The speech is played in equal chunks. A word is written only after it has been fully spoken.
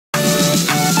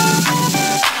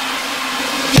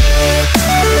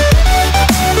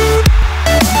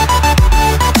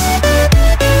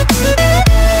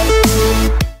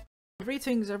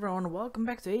Greetings everyone, welcome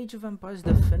back to Age of Empires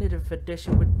Definitive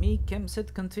Edition with me,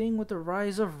 Kimsit, continuing with the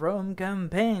Rise of Rome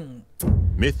campaign.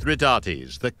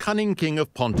 Mithridates, the cunning king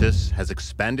of Pontus, has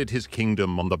expanded his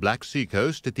kingdom on the Black Sea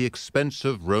coast at the expense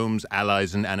of Rome's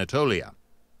allies in Anatolia.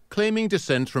 Claiming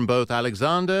descent from both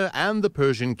Alexander and the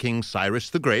Persian king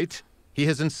Cyrus the Great, he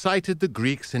has incited the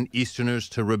Greeks and Easterners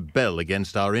to rebel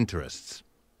against our interests.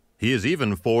 He has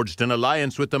even forged an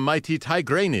alliance with the mighty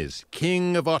Tigranes,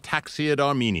 king of Artaxiad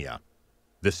Armenia.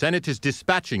 The Senate is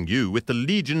dispatching you with the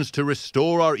legions to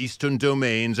restore our eastern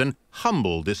domains and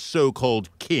humble this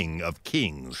so-called king of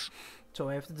kings. So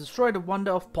I have to destroy the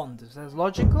wonder of Pontus. That's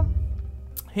logical.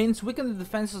 Hence, weaken the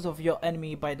defenses of your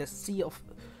enemy by the sea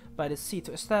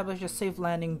to establish a safe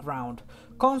landing ground.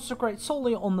 Concentrate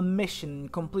solely on the mission.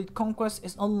 Complete conquest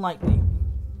is unlikely.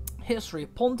 History: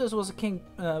 Pontus was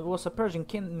a Persian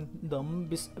kingdom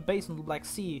based on the Black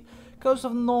Sea, coast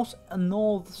of north and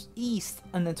northeast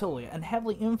Anatolia, and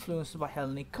heavily influenced by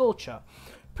Hellenic culture.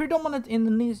 Predominant in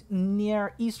the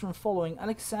Near Eastern following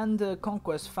Alexander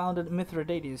conquest founded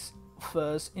Mithridates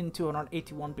first in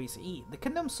 281 BCE. The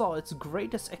kingdom saw its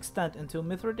greatest extent until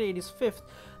Mithridates V,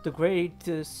 the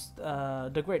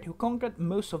Great, who conquered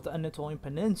most of the Anatolian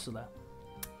peninsula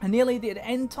and nearly the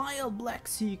entire Black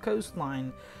Sea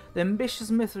coastline. The ambitious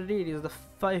Mithridates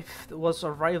V was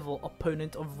a rival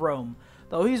opponent of Rome,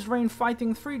 though his reign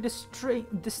fighting three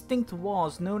distinct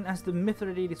wars known as the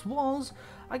Mithridates Wars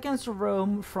against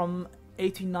Rome from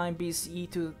 89 BCE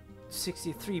to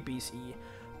 63 BCE.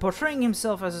 Portraying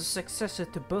himself as a successor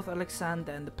to both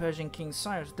Alexander and the Persian king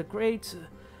Cyrus the Great,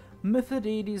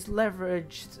 Mithridates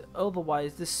leveraged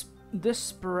otherwise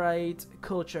disparate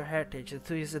culture heritage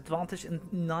to his advantage in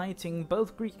uniting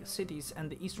both Greek cities and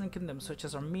the eastern kingdoms such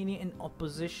as Armenia in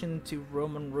opposition to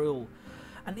Roman rule.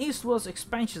 An eastwards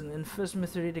expansion in the First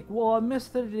Mithridatic War,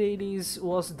 Mithridates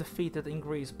was defeated in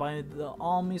Greece by the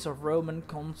armies of Roman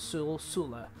consul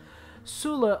Sulla.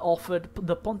 Sulla offered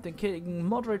the Pontic king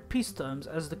moderate peace terms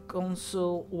as the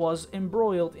consul was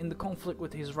embroiled in the conflict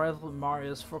with his rival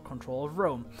Marius for control of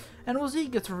Rome, and was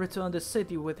eager to return the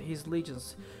city with his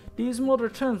legions. These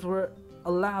moderate terms were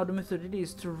allowed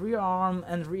Mithridates to rearm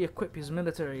and re-equip his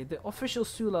military. The official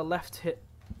Sulla left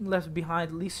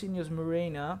behind Licinius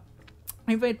Murena,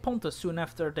 invade Pontus soon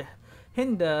after to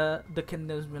hinder the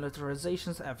kingdom's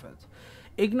militarization's effort,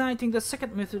 igniting the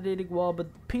Second Mithridatic War, but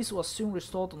peace was soon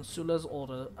restored on Sulla's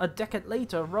order. A decade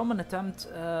later, Roman attempt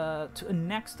to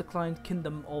annex the client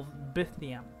kingdom of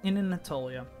Bithynia in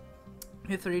Anatolia.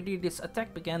 Mithridates'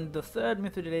 attack began the Third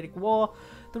Mithridatic War.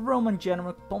 The Roman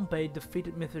general Pompey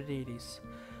defeated Mithridates,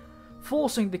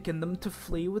 forcing the kingdom to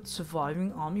flee with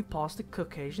surviving army past the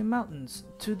Caucasian mountains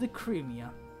to the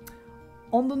Crimea.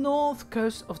 On the north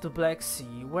coast of the Black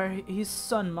Sea, where his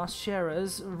son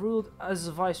Marciarus ruled as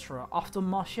viceroy. After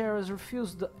Marciarus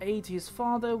refused to aid his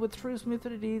father with troops,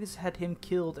 Mithridates had him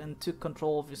killed and took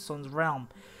control of his son's realm.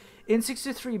 In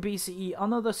 63 BCE,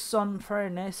 another son,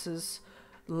 Pharnaces,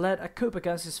 led a coup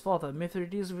against his father.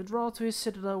 Mithridates withdrew to his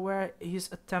citadel, where his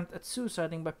attempt at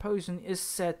suiciding by poison is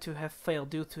said to have failed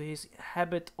due to his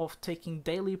habit of taking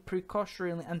daily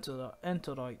precautionary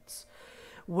antidotes.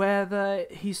 Whether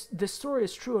this story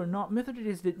is true or not,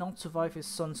 Mithridates did not survive his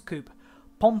son's coup.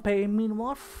 Pompey,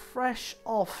 meanwhile, fresh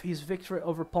off his victory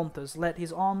over Pontus, led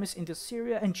his armies into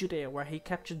Syria and Judea, where he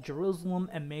captured Jerusalem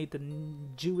and made the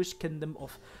Jewish kingdom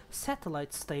of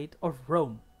satellite state of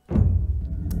Rome.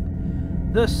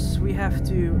 Thus, we have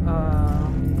to,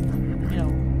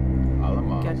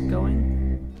 get going.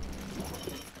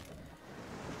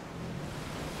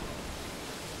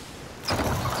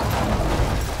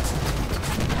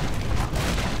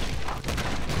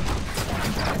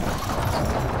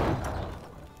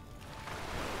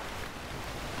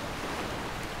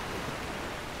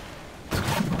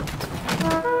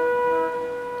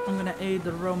 I'm gonna aid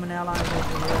the Roman allies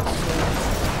over here.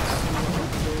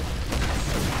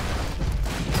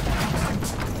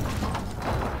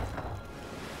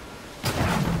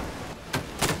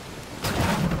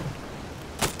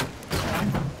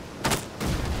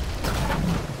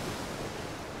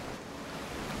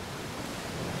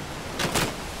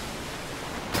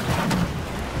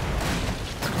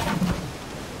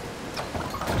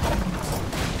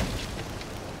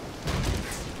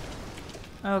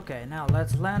 Okay, now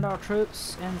let's land our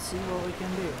troops and see what we can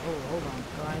do. Oh, hold on,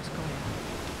 guys, come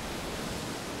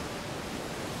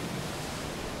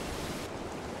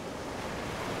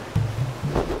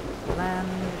here. Land.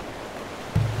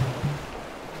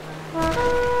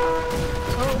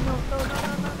 Oh, no,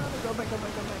 go back.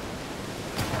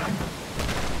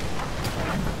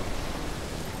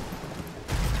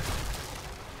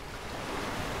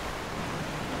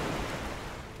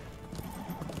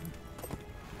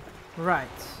 Right.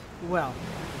 Well,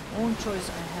 only choice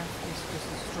I have is just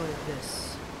destroy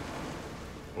this.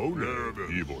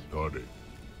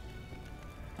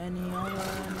 Any other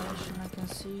nation I can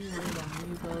see? Hold on,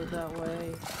 you go that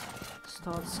way.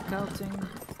 Start scouting.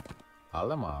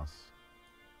 Alamas.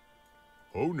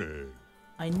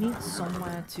 I need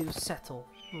somewhere to settle.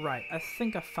 Right, I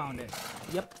think I found it.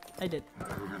 Yep, I did.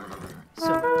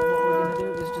 So, what we're gonna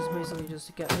do is just basically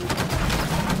just get moving.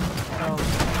 Oh.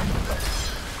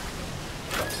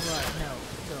 Right, no.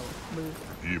 Go. Move.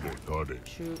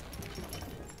 Shoot.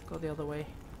 Go the other way.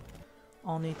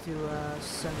 I'll need to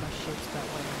send my ships that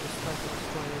way and just try to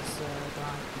destroy this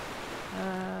guy.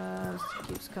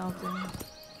 Keep scouting.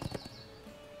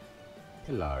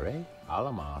 Hilare.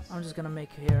 Alamas. I'm just gonna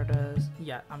make here the...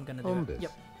 Yeah, I'm gonna do it.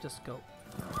 Yep, just go.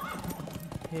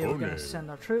 Here we're gonna send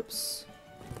our troops.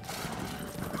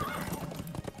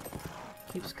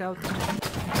 Keep scouting.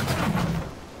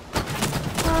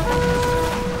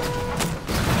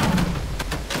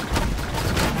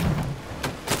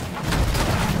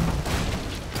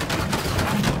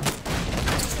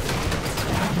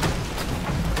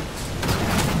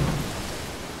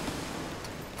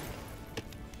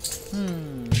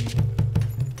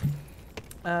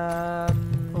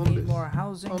 Need more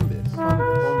housing. Right,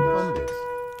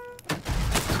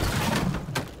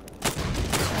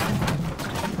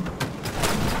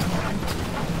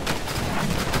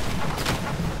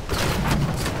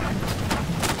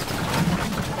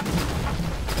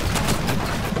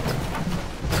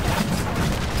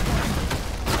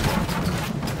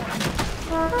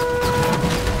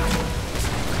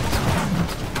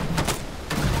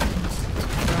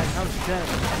 how's that?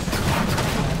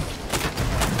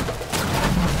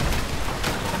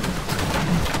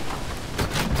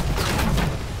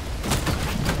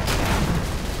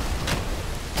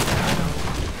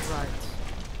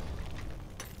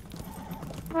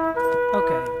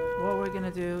 Okay, what we're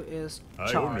gonna do is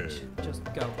charge. Just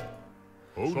go.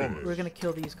 We're gonna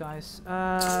kill these guys.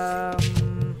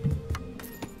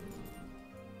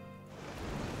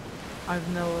 I've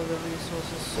no other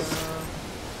resources, so...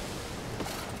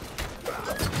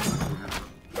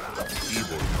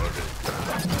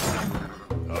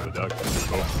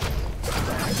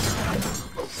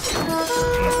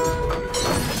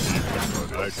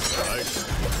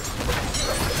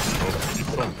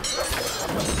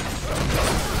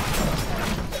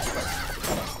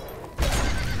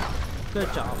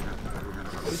 Good job.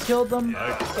 We killed them.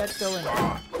 Get going.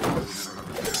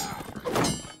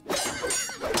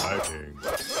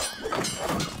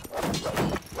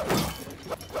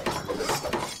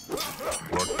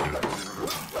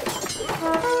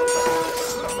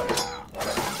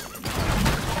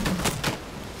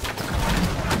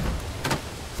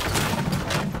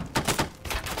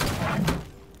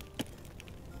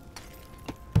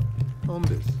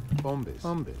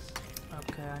 Bombis.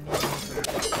 Okay, I need to... I'm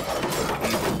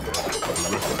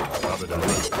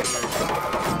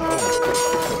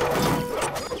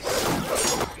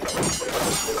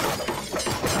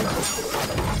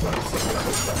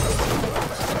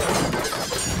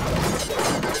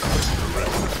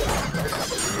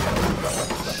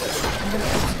gonna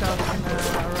keep scouting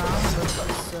around.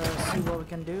 Let's just see what we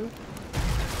can do.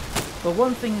 But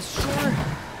one thing is sure,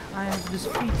 I have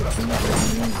defeated these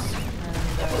enemies, and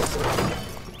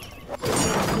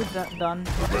with that done,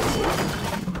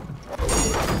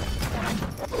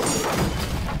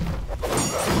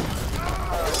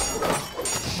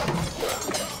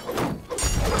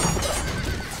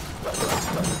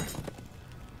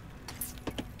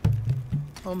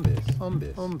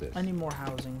 I need more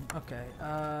housing. Okay,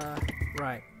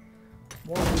 right.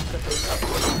 More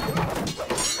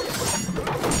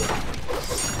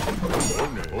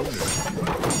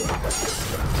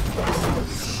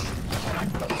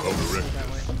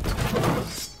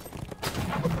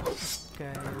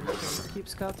okay, keep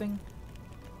scouting.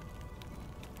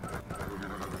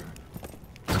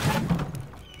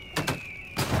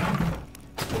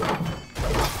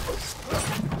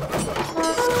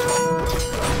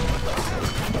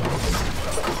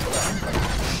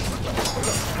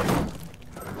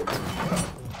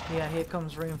 Yeah, here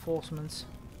comes reinforcements.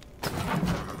 Or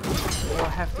I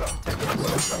have to protect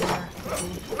myself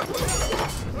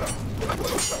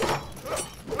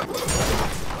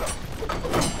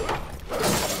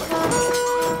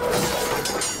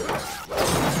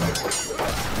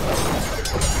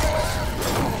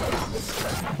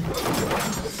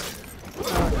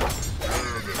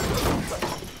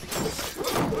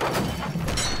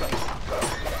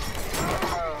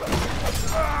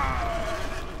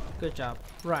Good job.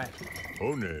 Right.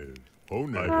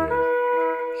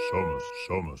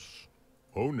 Somos.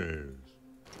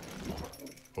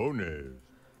 Ones.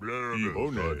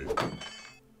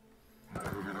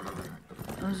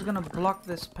 I'm just gonna block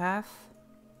this path.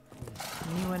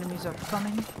 New enemies are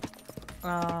coming.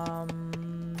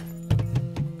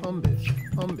 Ombis.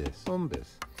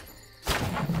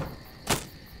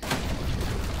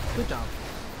 Good job.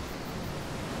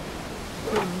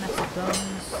 Kill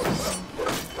Mithridates.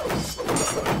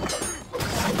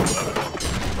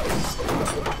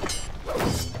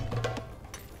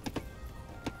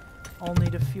 I'll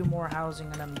need a few more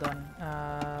housing and I'm done.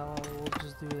 We'll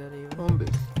just do that even. A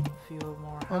few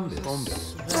more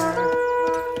houses. There.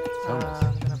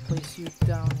 I'm gonna place you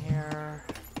down here.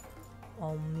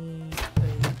 I'll need a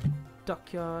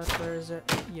dockyard. Where is it?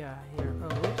 Yeah, here. Oh,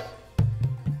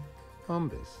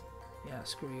 whoops. Yeah,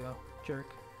 screw you, jerk.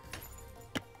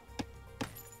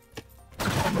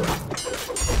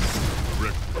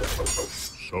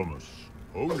 Somus.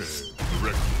 One.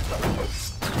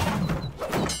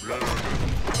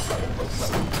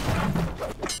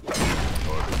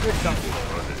 Good job.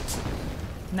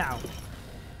 Now,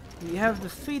 we have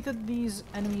defeated these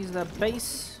enemies at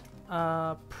base.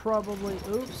 Probably.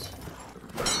 Oops.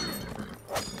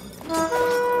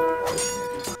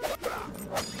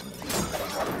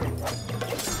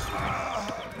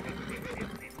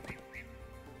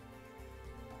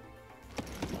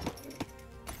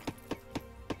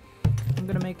 I'm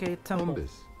gonna make a temple to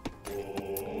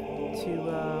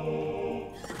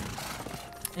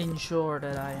ensure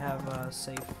that I have a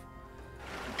safe a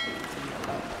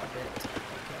bit.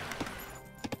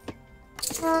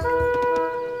 Okay.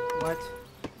 What?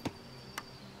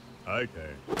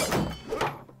 Okay.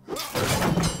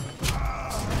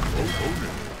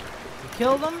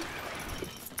 Kill them?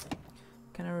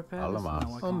 Can I repair this? No, I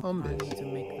Alamas. can't. I need to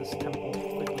make this temple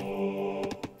quickly.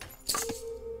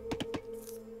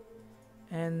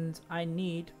 And I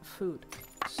need food.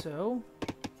 So,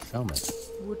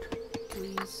 wood,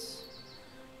 please.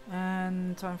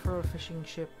 And time for a fishing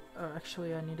ship.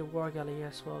 Actually, I need a war galley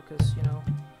as well, because, you know,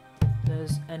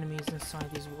 there's enemies inside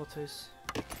these waters.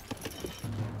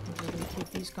 We're gonna keep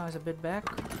these guys a bit back.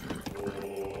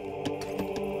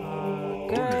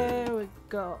 Okay, we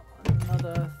got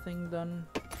another thing done.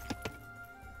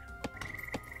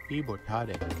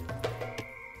 Ibortade.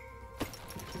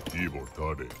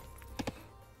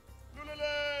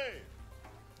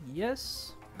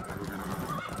 Yes.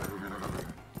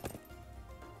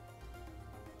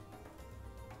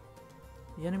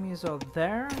 The enemies are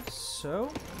there, so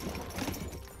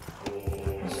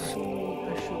let's see, I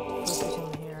should focus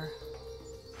on here.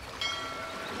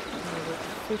 The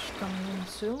fish coming in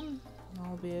soon.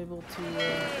 I'll be able to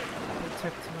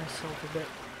protect myself a bit.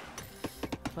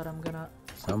 But I'm gonna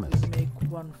make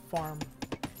one farm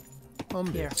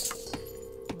here.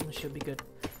 It should be good.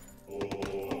 I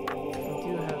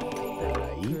do have a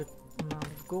good amount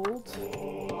of gold.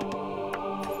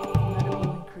 Medical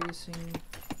increasing.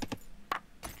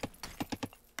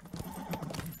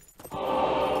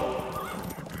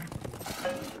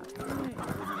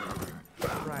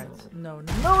 Right. No.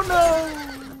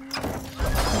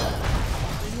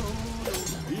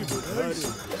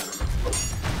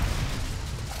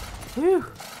 Whew.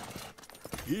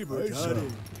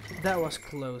 That was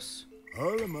close.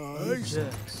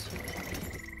 Jerks.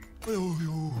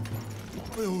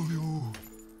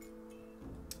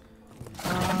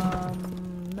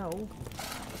 No.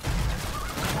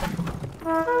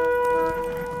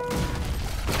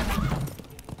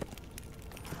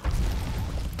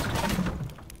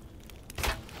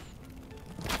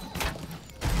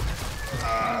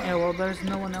 Yeah, well, there's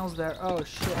no one else there. Oh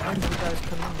shit, how did you guys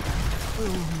come in?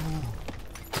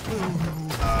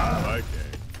 Okay.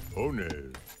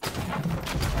 Ones.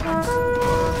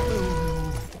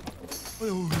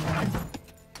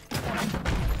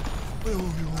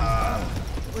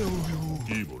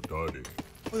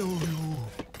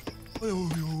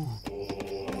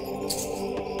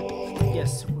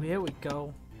 Yes, here we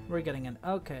go. We're getting in.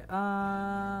 Okay,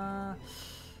 I'll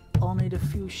need a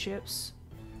few ships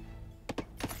to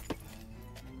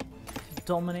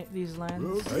dominate these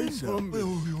lands.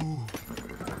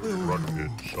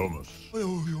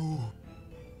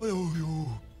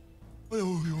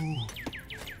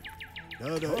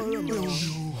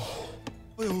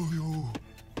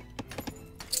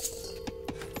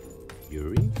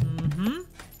 Yuri?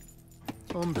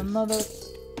 Another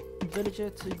villager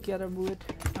to get a wood.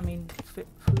 I mean, food.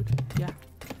 Yeah.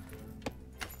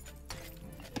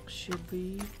 Should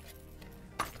be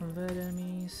convert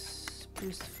enemies.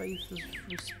 Boost faith is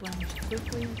replenished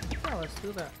quickly. Yeah, let's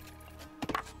do that.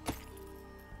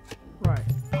 Right.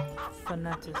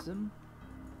 Fanaticism.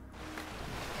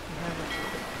 We have a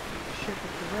ship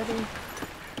ready.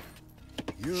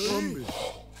 Yuri.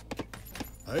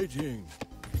 Fighting.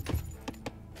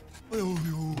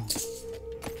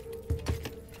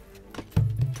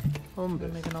 I'm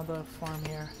gonna make another farm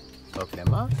here. Okay,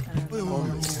 ma. And another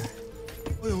one here.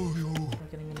 We're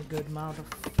getting a good amount of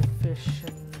fish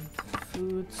and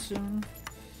food soon.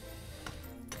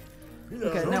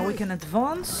 Okay, now we can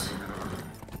advance.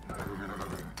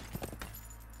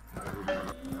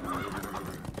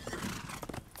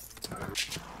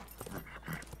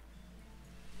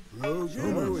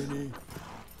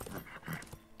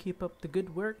 Keep up the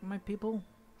good work, my people.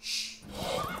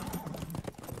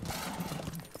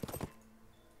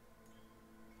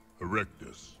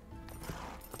 Erectus.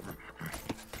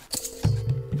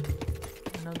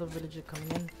 Another villager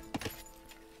coming in.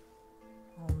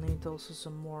 I'll need also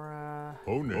some more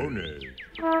One.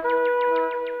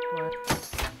 what?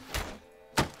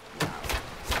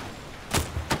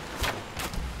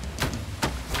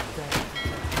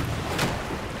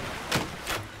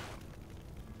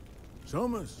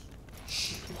 Thomas.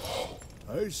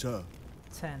 Isa.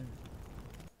 10.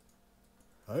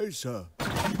 Isa.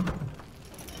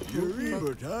 Yuri.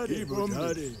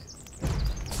 Ibotadi.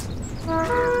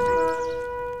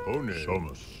 One.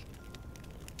 Thomas.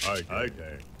 I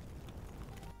take.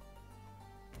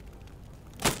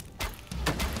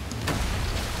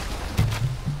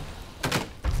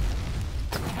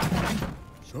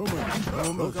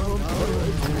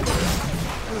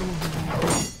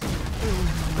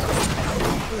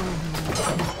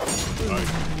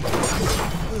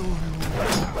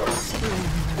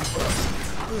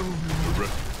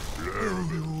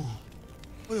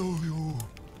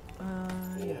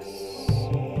 Yes.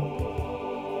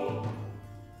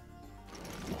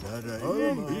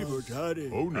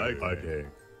 Oh, I take.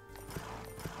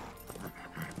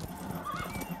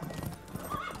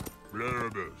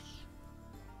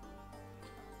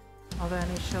 Are there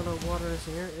any shallow waters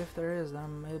here? If there is, then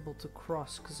I'm able to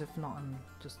cross, because if not, I'm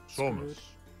just screwed.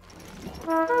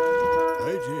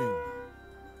 Fighting.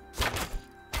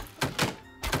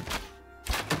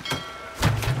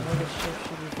 Another ship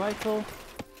should be vital.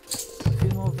 A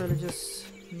few more villages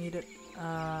needed.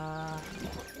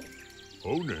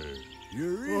 One.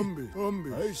 Yuri.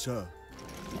 Isa.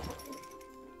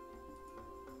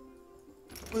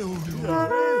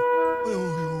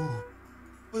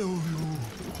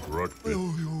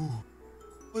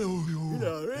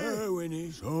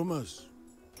 Thomas.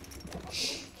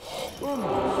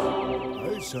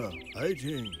 Isa.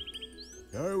 Fighting.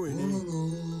 Darwin.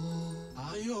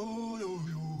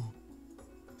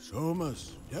 Thomas.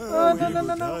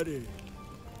 no.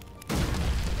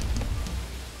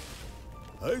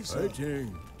 Isa. Fighting.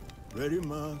 Ready,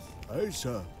 Math.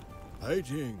 Isa.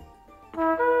 Fighting.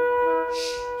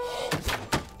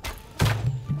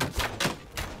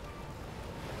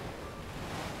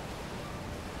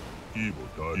 Evil,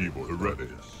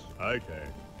 Mithridates. I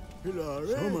take.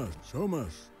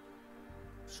 Thomas.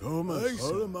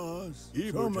 Olamas.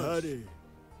 Evil Daddy.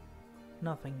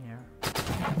 Nothing here.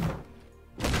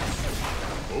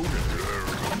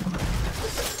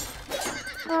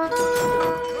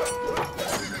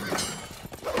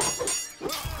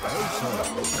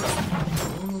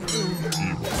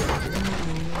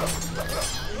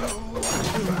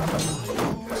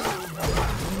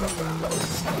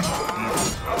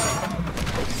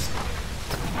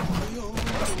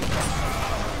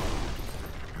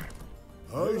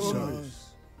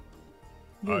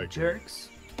 You jerks.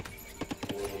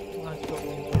 I've got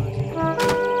one bird here.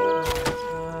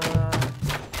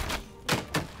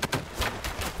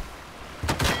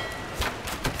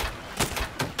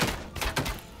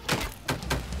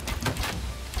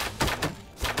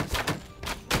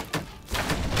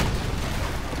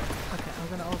 Okay, I'm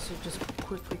gonna also just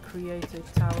quickly create a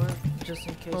tower, just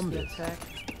in case they attack.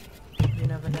 You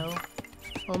never know.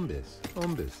 Ombis.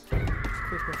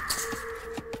 Quickly.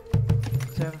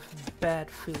 I have a bad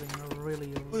feeling, a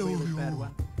really bad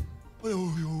one.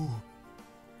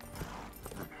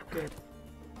 Good.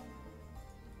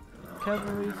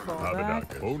 Cavalry fall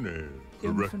back.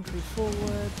 Infantry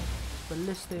forward.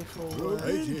 Ballistic forward.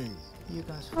 You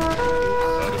guys forward.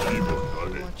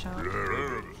 Watch out.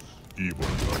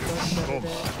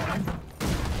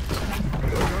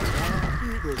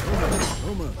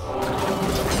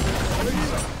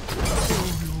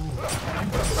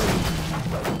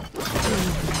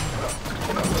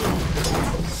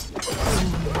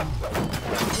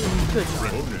 Good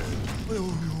job.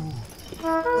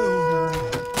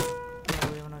 Yeah,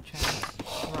 we have no chance.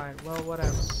 Right, well,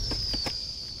 whatever.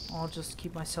 I'll just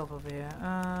keep myself over here.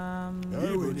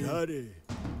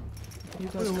 You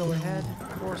guys go ahead.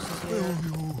 Forces here.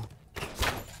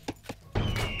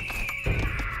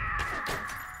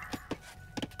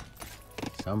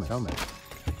 Summit. Summit.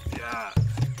 Yeah.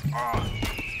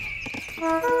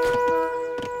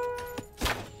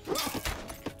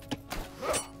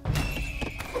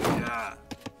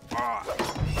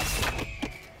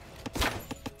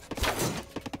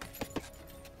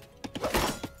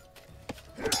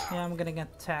 Yeah, I'm gonna get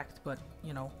attacked, but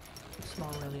you know, it's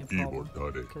not really a problem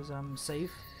because I'm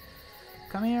safe.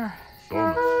 Come here.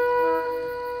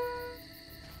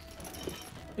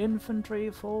 Infantry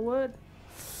forward.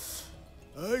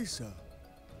 Aye, sir.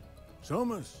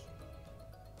 Thomas.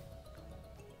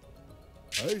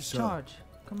 Aye, sir. Charge.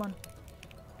 Come on.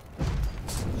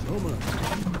 Thomas.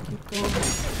 Keep going.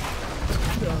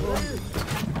 Forward down.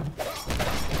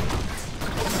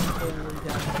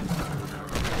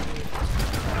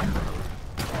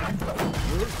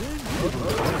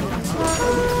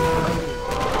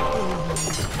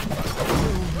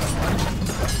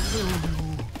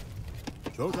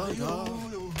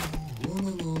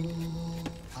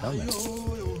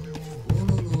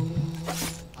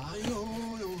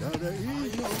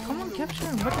 Come on, capture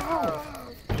him. What the hell?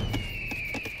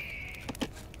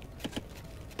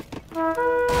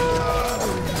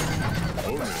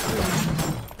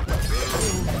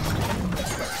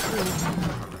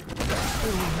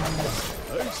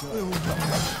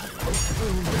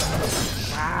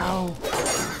 Wow.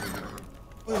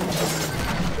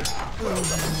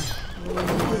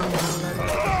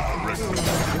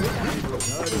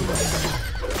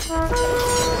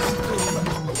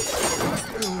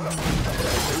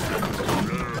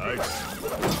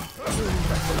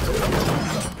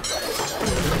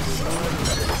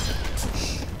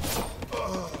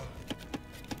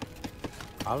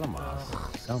 Alamas.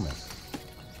 Summit.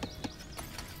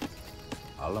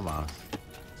 Alamas.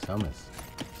 Summit.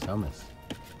 Summit.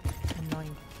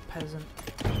 Annoying peasant.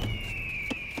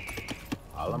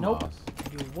 Alamas. Nope.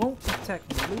 You won't attack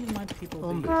me. Leave my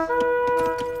people be.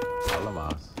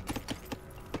 Alamas.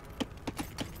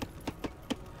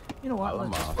 You know what?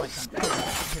 Let's just fight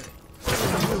them.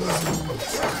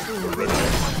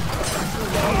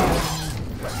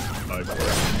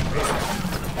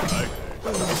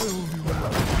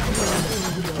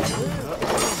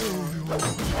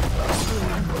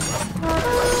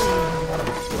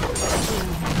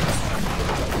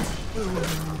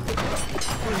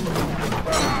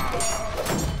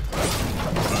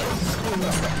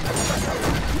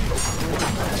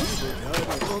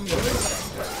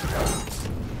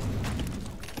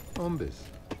 Ombis.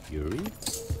 Fury.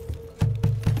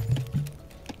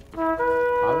 I'm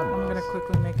gonna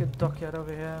quickly make a dockyard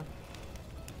over here.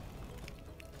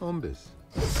 Ombis.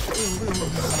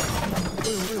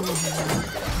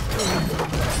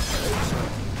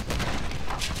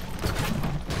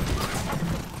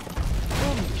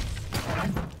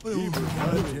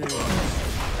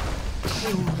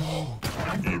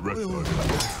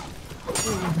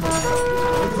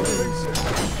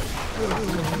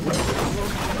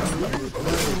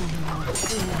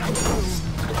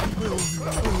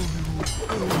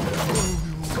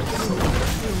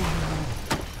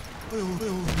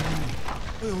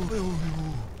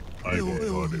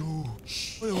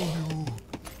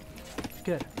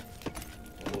 Good.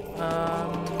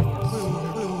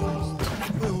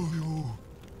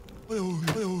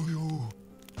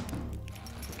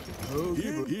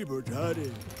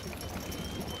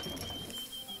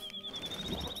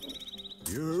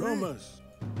 Thomas.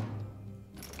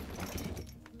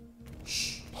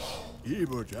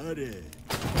 Ibotade.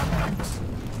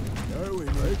 Darwin,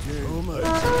 Thomas.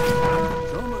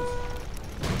 Thomas.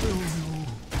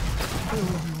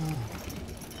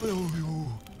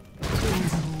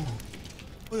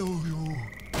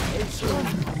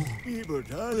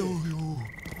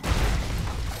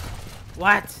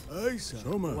 What?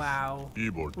 Thomas. Wow.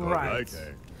 Right.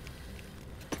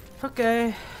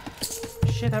 Okay.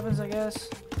 Shit happens, I guess.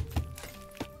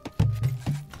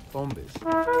 Ombis.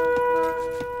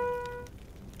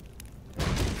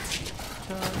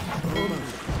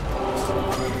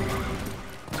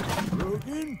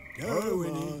 Broken?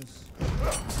 Darwin.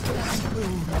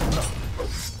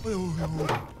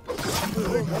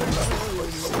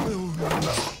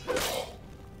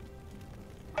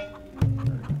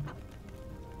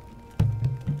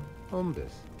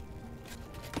 Ombis.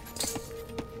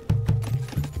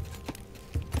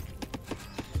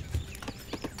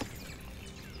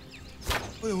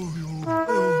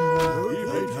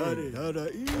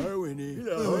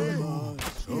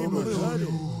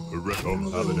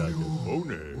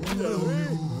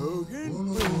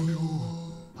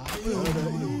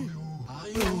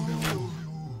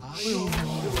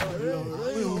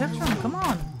 Capture him, come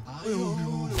on.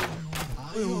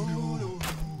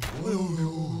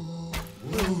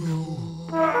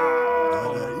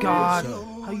 god! sir.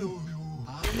 How you...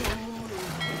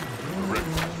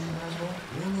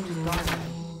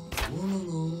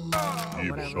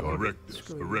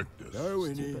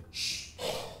 Darwin.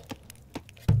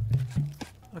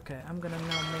 Okay, I'm gonna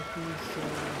now make these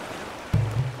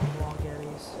wall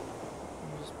gaddies.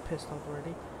 I'm just pissed off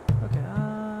already. Okay,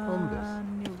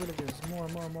 new villages. More.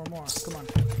 Come on.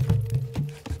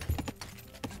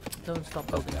 Don't stop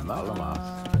building.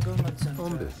 Government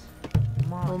center.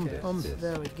 Market.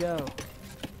 There we go.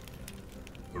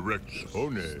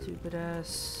 Stupid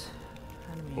ass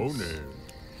enemies.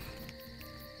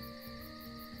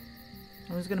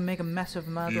 I'm just gonna make a massive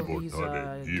amount of these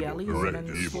galleys and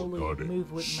then slowly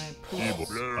move with my priests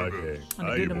and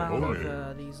a good amount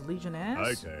of these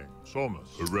legionnaires towards the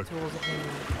enemy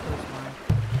coastline.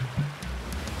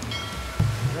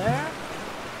 There.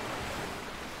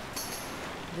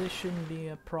 This shouldn't be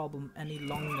a problem any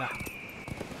longer.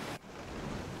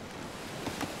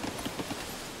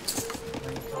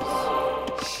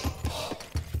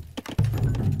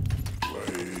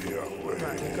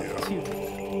 Right, we got two.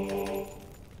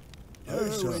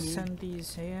 Send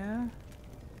these here.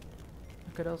 I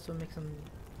could also make some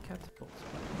catapults,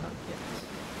 but not yet.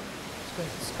 Just going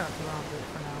to scout around it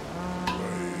for now.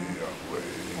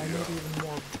 I'll need even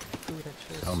more food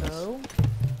actually. So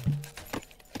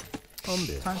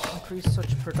time to increase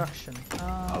such production.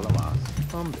 Another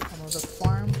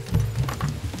farm,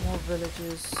 more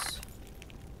villages.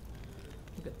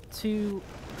 We got 2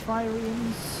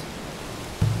 triremes.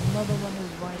 Another one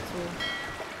is vital.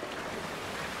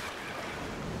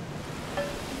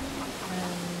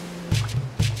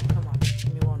 Come on,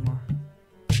 give me one more.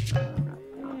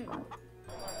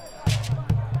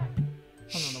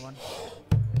 Another one.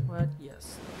 What? Yes.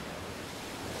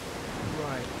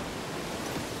 Right.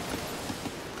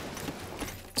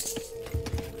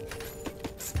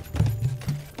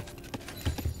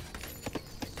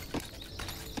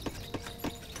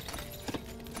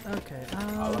 Okay, I'm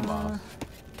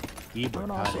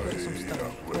gonna also get some stuff.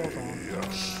 Hold on.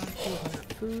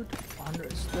 200 food,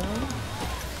 100 stone.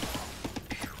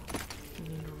 We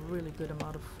need a really good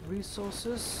amount of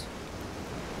resources.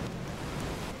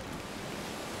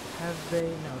 Have they?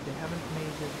 No, they haven't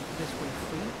made it this way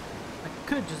free. I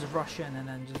could just rush in and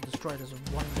then just destroy it as a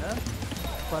wonder,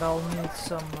 but I'll need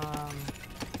some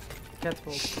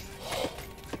catapults.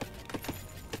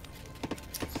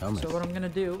 So what I'm gonna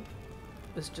do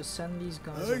is just send these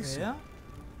guys over here.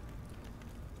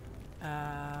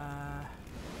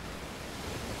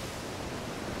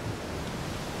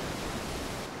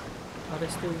 Are they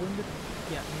still wounded?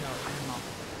 Yeah, no, they're not.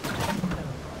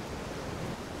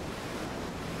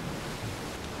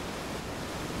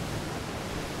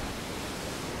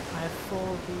 I have 4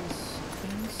 of these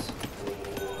things.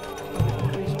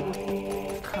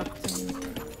 Cutting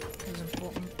is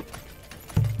important.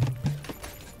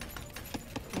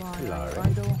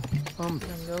 Idle.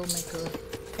 Then go make a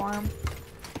farm.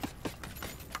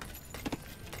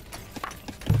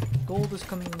 Gold is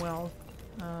coming well.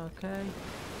 Okay.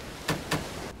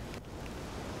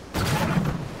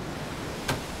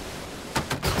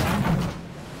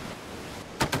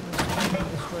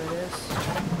 This way it is.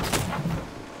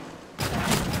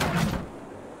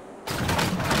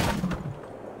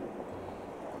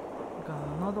 Got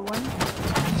another one.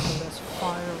 So let's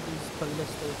fire these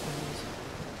ballistic things.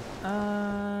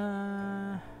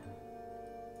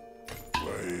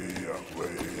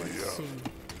 Let's see.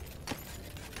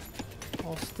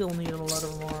 I'll still need a lot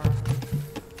of more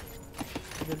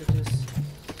villages.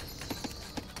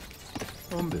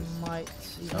 Might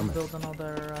even build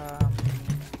another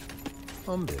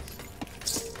village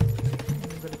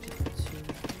to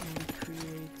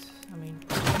recreate. I mean,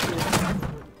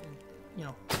 you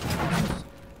know.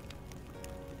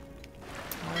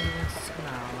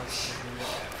 Now let's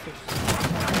fish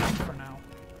for now.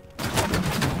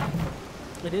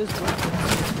 It is working.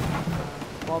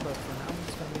 Bother for now.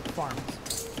 It's gonna be farms.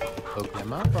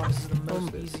 Farms is the most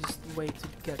easiest way to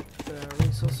get the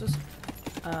resources.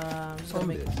 I'm just gonna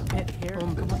make a pit here. Come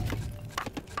on.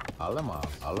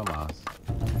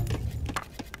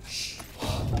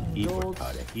 Gold.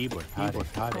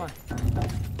 Come on.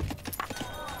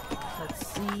 Let's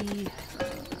see.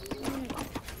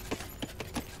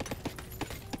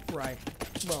 Right.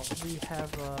 Well, we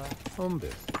have a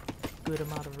good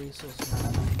amount of resources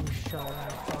now. We shall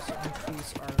also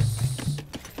increase our...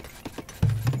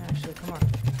 Actually, come on.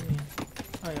 Give me...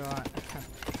 Oh, you're right. I can't.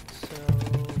 So,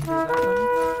 do that one.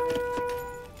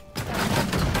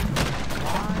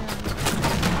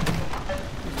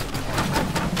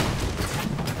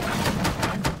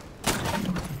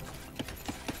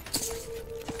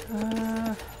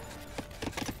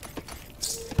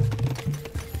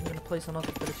 place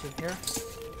another villager here.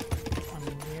 I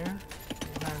mean here.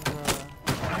 We'll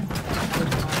have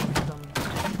some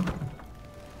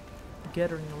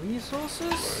gathering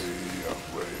resources.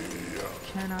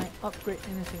 Can I upgrade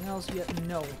anything else yet?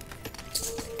 No.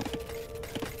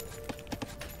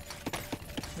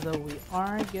 Though we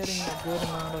are getting a good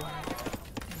amount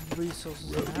of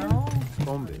resources now.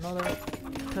 Another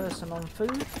person on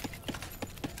food.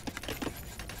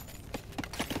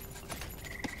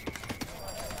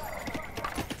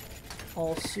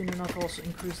 I'll soon enough also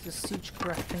increase the siege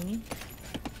craft thingy.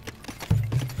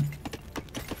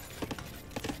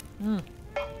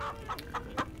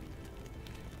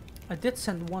 I did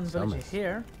send one villager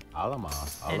here. And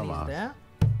he's there.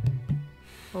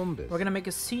 We're gonna make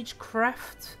a siege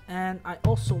craft, and I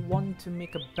also want to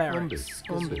make a barracks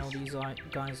because you know these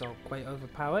guys are quite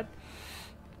overpowered.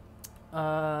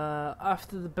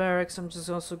 After the barracks, I'm just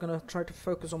also gonna try to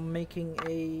focus on making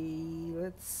a,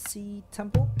 let's see,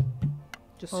 temple,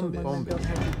 just so my men don't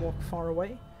have to walk far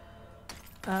away.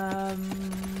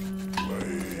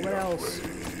 What else?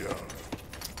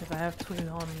 If I have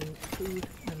 21 food,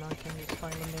 then I can just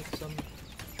finally make some,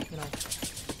 you know,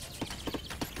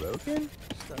 broken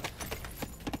stuff.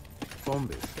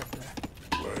 Bombers.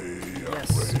 Yes,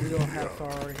 we'll have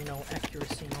our, you know,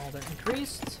 accuracy and all that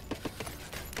increased.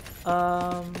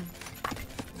 Yeah,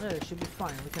 it should be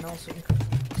fine. We can also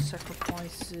increase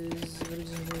sacrifices,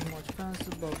 reducing moving much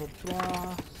faster, blah blah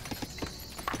blah.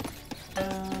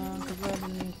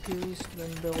 Converting peace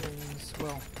than buildings.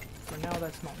 Well, for now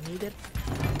that's not needed.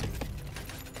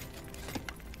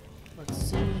 Let's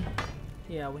see.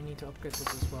 Yeah, we need to upgrade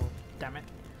this as well. Damn it.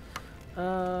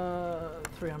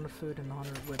 300 food and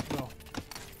 100 wood. Well,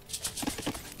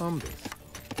 Bombers.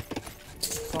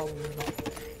 problem is not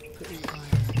pretty high.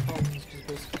 Problem is just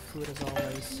basically food as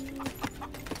always.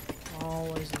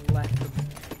 Always lack them.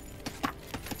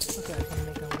 Okay, I can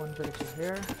make a one villager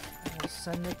here. I'll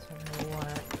send it, and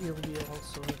he'll be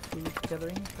also a food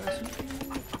gathering person.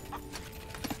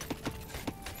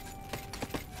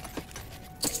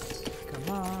 Come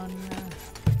on.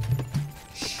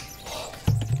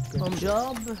 Good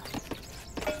job.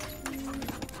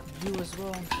 You as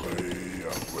well.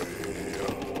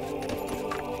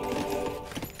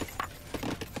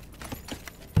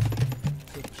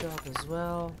 Good job as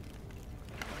well.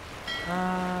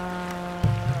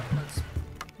 Let's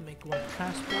make one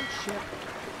transport ship.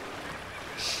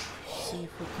 See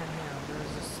if we can. Yeah,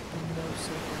 there's no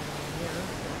safe around here.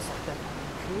 That's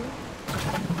definitely true.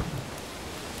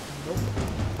 Nope.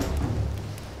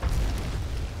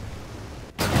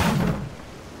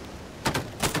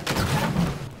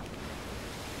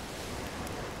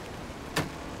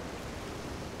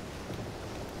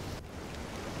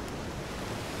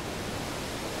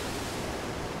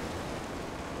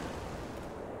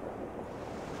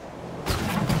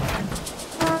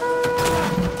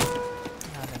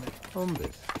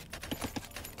 Bombers.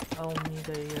 I'll need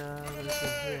a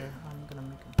reserve here. I'm gonna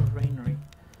make a granary,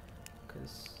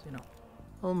 because you know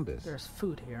there's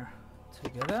food here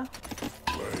together.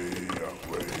 There's no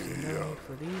need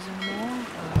for these anymore.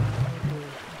 We'll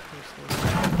increase this.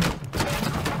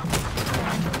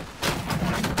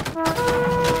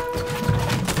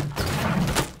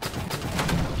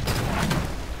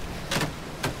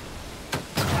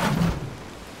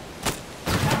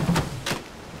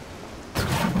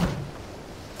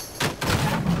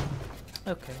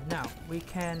 Okay, now we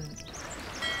can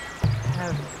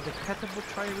have the catapult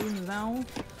trireme now,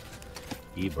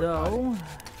 though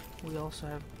we also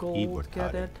have gold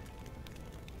gathered.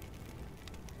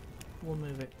 We'll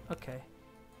move it. Okay.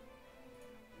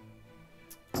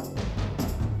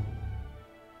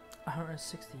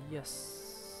 160,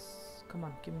 yes. Come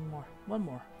on, give me more. One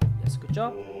more. Yes, good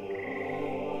job.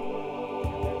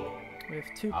 We have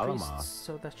 2 priests,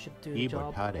 so that should do the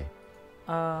job.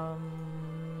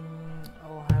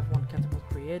 I'll have one catapult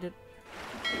created.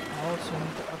 I also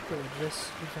need to upgrade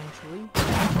this eventually.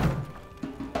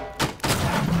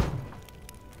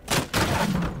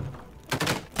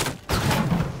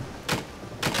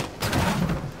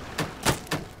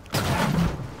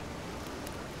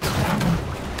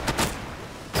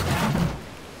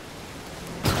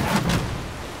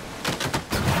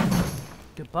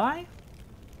 Goodbye.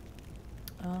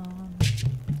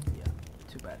 Yeah,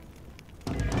 too bad.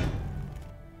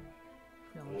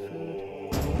 Food.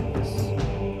 Yes.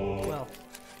 Well.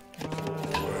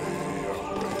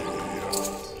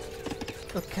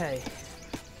 Okay.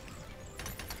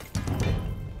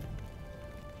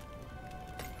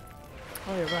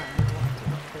 Oh, you're right. I want to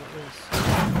upgrade this.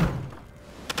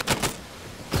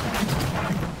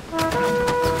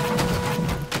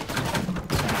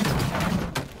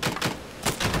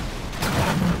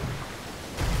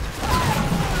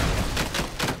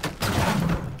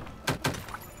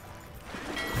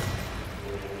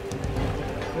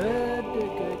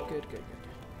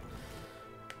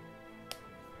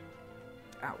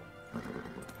 Ow.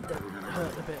 That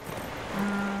hurt a bit.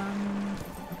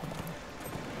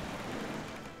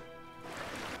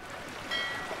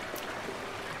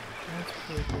 Let's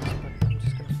upgrade this, but I'm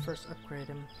just gonna first upgrade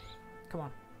him. Come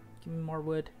on, give me more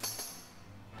wood,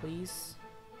 please.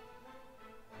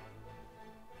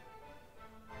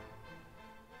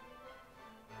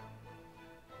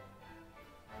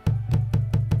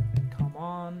 Come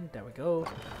on, there we go.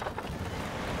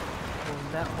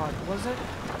 Wasn't that hard, was it?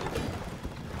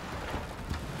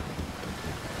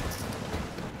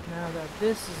 Now that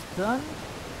this is done,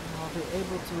 I'll be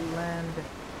able to land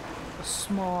a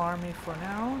small army for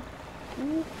now.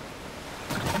 Ooh.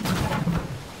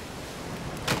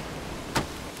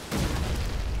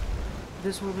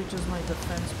 This will be just my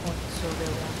defense point, so they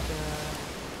won't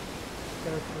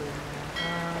go through.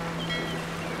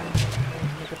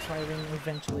 I'll make a tri-ring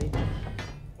eventually.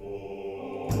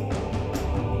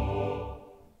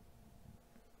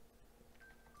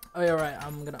 Oh yeah, right.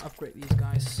 I'm gonna upgrade these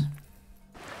guys.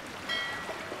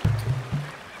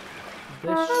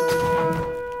 This should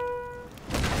be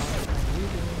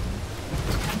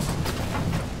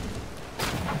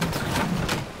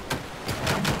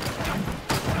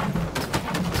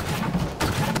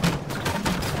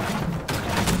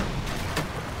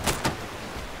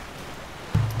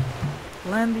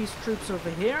land these troops over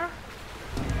here.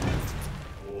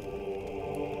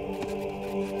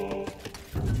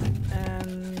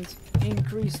 And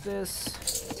increase this.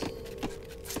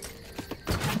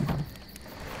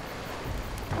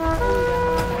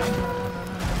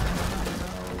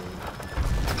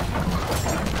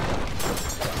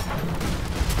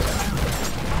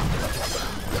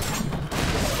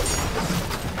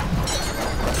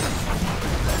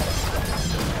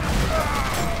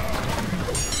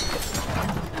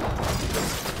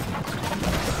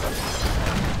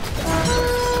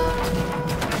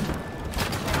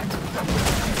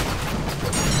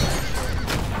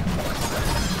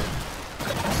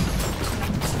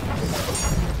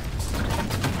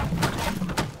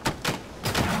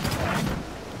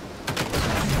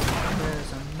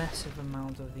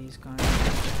 Amount of these guys.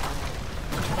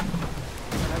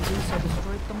 At least I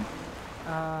destroyed them.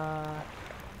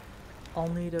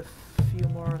 I'll need a few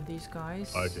more of these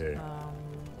guys. Okay.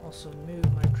 Also move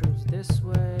my troops this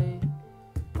way.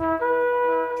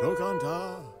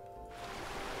 Chokanta.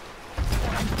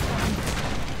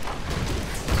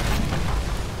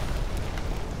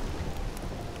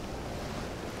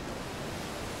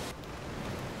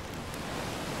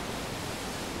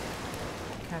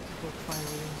 Tactical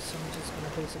firing, so I'm just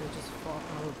gonna basically just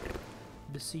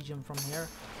besiege him from here.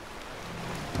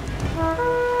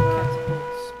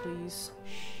 Catapults, please.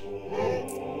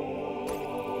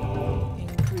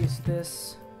 Increase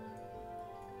this.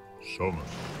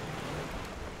 Somus.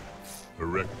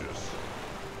 Erectus.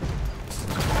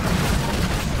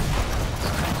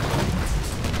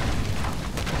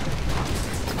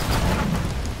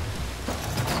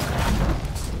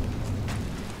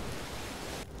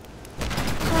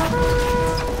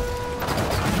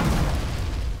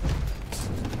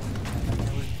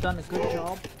 Done a good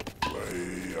job.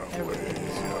 Everything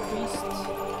is increased.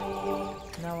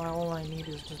 Now all I need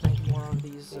is just make more of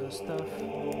these stuff.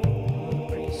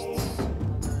 Priests,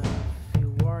 a few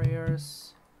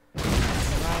warriors.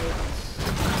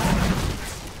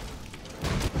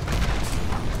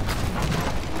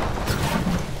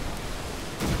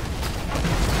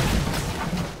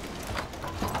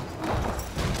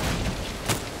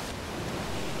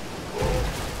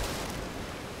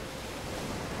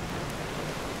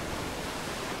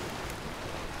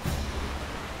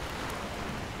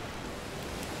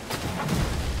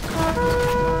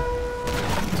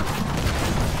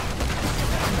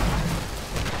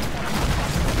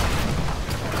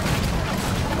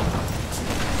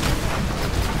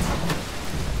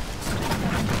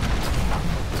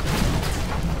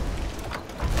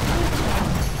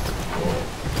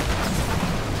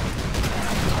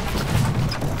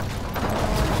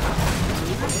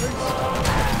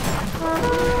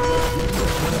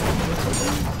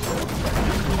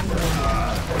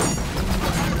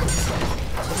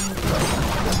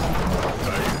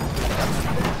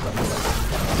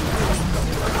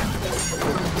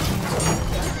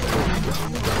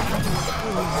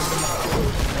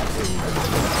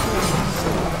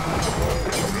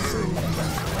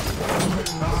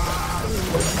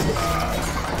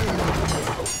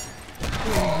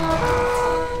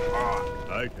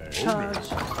 Right.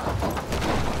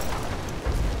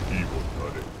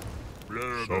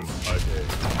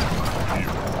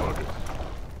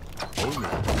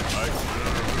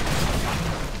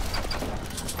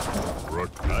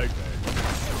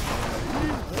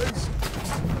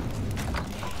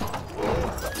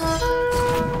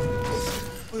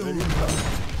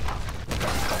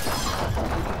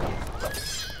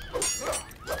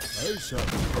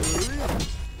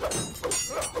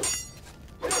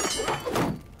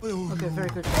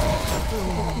 good job.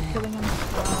 Keep killing him.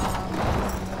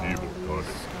 Evil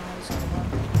target. Guys, come on.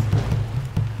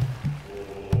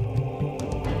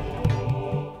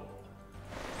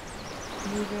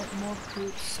 Move it, more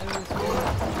troops,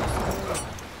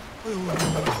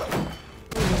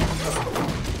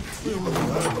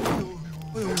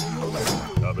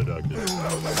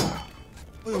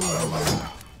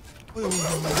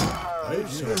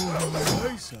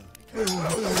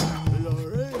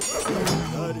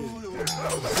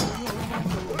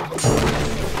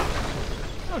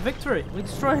 Oh, victory! We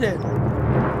destroyed it!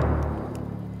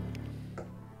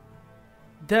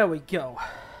 There we go.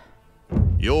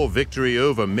 Your victory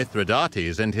over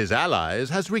Mithridates and his allies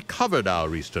has recovered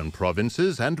our eastern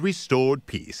provinces and restored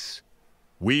peace.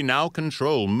 We now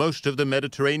control most of the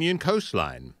Mediterranean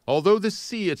coastline, although the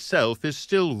sea itself is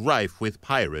still rife with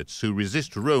pirates who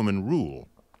resist Roman rule.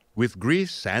 With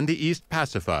Greece and the East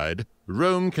pacified,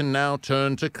 Rome can now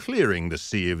turn to clearing the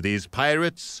sea of these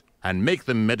pirates and make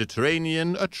the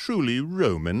Mediterranean a truly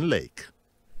Roman lake.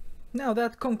 Now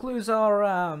that concludes our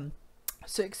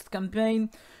 6th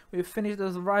campaign. We've finished the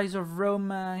Rise of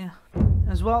Rome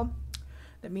as well.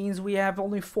 That means we have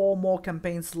only 4 more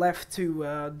campaigns left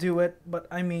to do it, but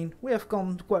I mean, we have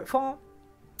gone quite far.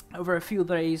 Over a few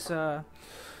days, the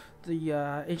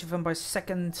Age of Empires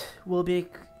 2nd will be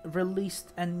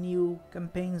released and new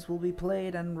campaigns will be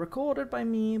played and recorded by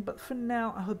me. But for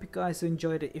now, I hope you guys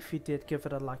enjoyed it. If you did, give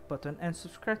it a like button and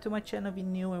subscribe to my channel if you're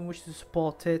new and wish to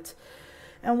support it.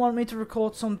 And want me to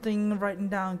record something, writing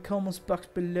down comments box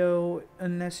below.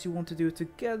 Unless you want to do it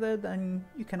together, then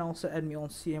you can also add me on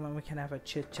CM and we can have a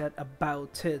chit chat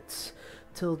about it.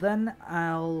 Till then,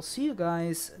 I'll see you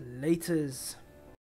guys laters.